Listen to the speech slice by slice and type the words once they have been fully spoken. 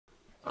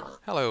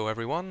Hello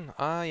everyone,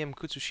 I am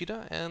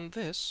Kutsushita and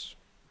this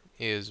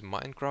is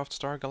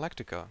Minecraftstar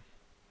Galactica.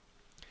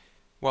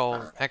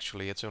 Well,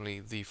 actually it's only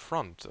the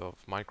front of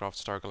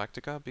Minecraftstar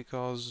Galactica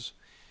because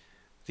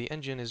the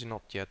engine is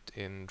not yet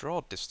in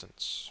draw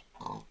distance.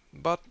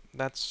 But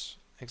that's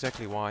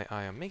exactly why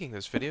I am making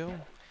this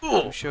video,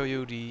 to show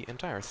you the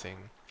entire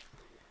thing.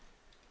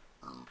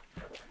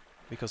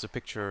 Because a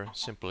picture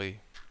simply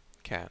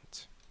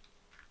can't.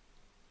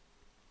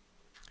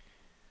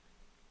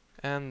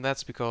 And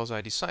that's because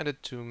I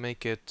decided to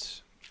make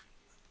it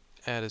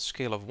at a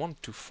scale of 1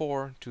 to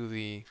 4 to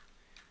the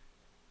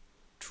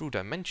true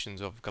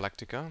dimensions of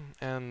Galactica,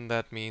 and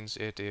that means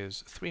it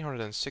is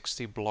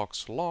 360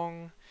 blocks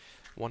long,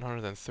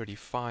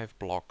 135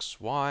 blocks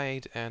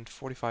wide, and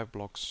 45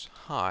 blocks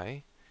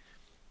high,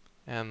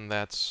 and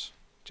that's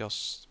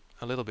just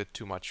a little bit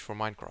too much for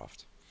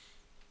Minecraft.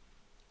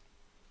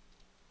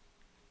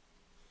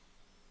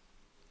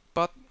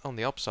 But on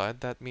the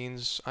upside, that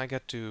means I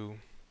get to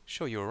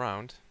show you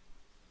around,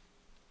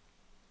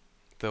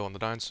 though on the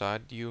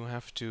downside you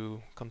have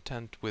to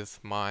contend with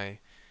my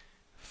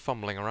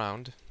fumbling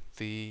around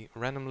the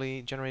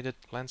randomly generated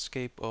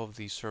landscape of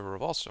the Server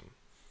of Awesome.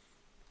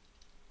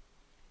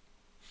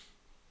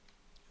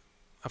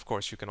 Of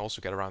course, you can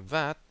also get around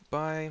that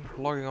by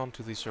logging on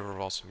to the Server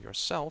of Awesome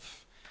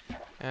yourself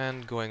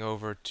and going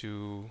over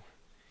to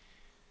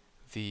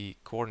the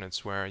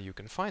coordinates where you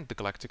can find the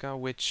Galactica,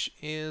 which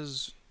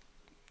is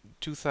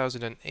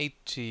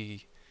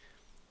 2080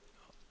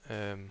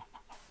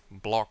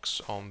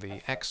 blocks on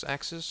the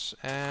x-axis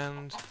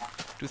and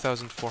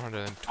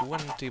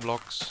 2420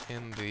 blocks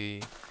in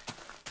the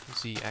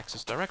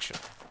z-axis direction.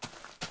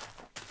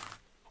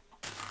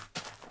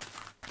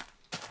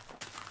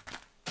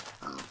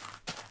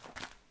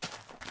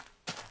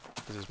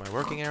 This is my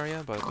working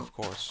area, but of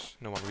course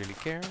no one really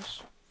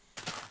cares.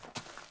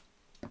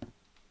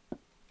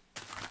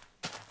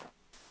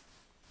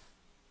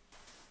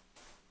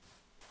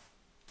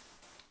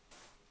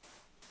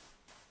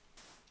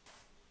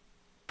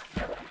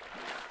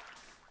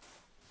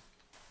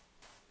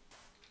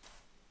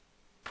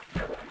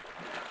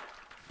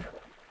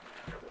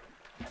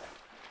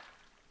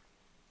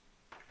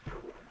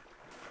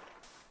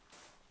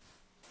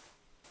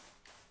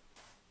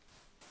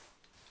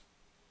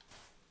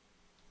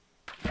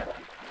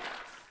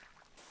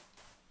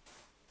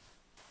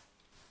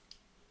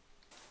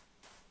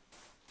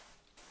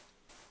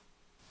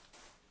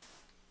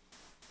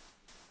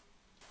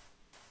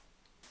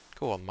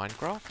 Go on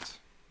Minecraft,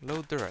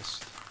 load the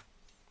rest.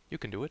 You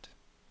can do it.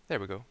 There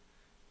we go.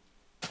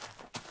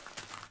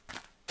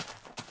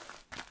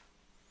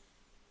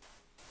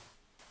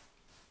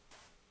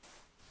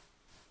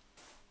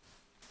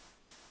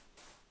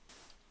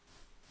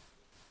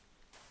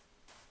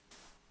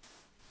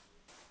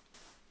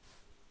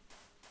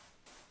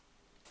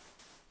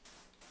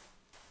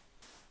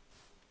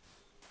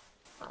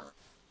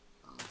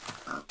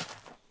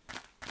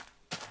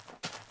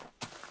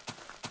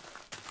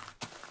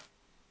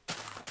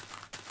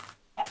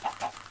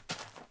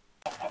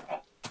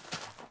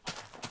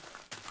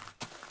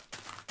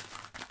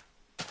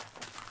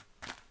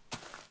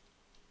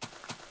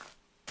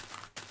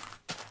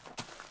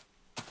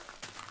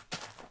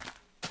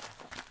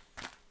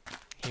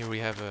 Here we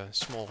have a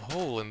small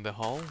hole in the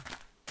hull,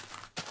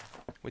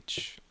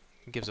 which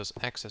gives us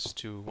access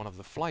to one of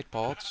the flight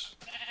pods,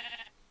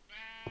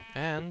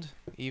 and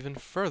even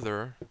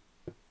further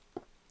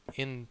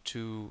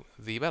into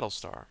the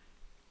Battlestar,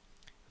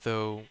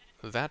 though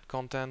that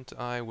content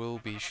I will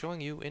be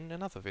showing you in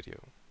another video.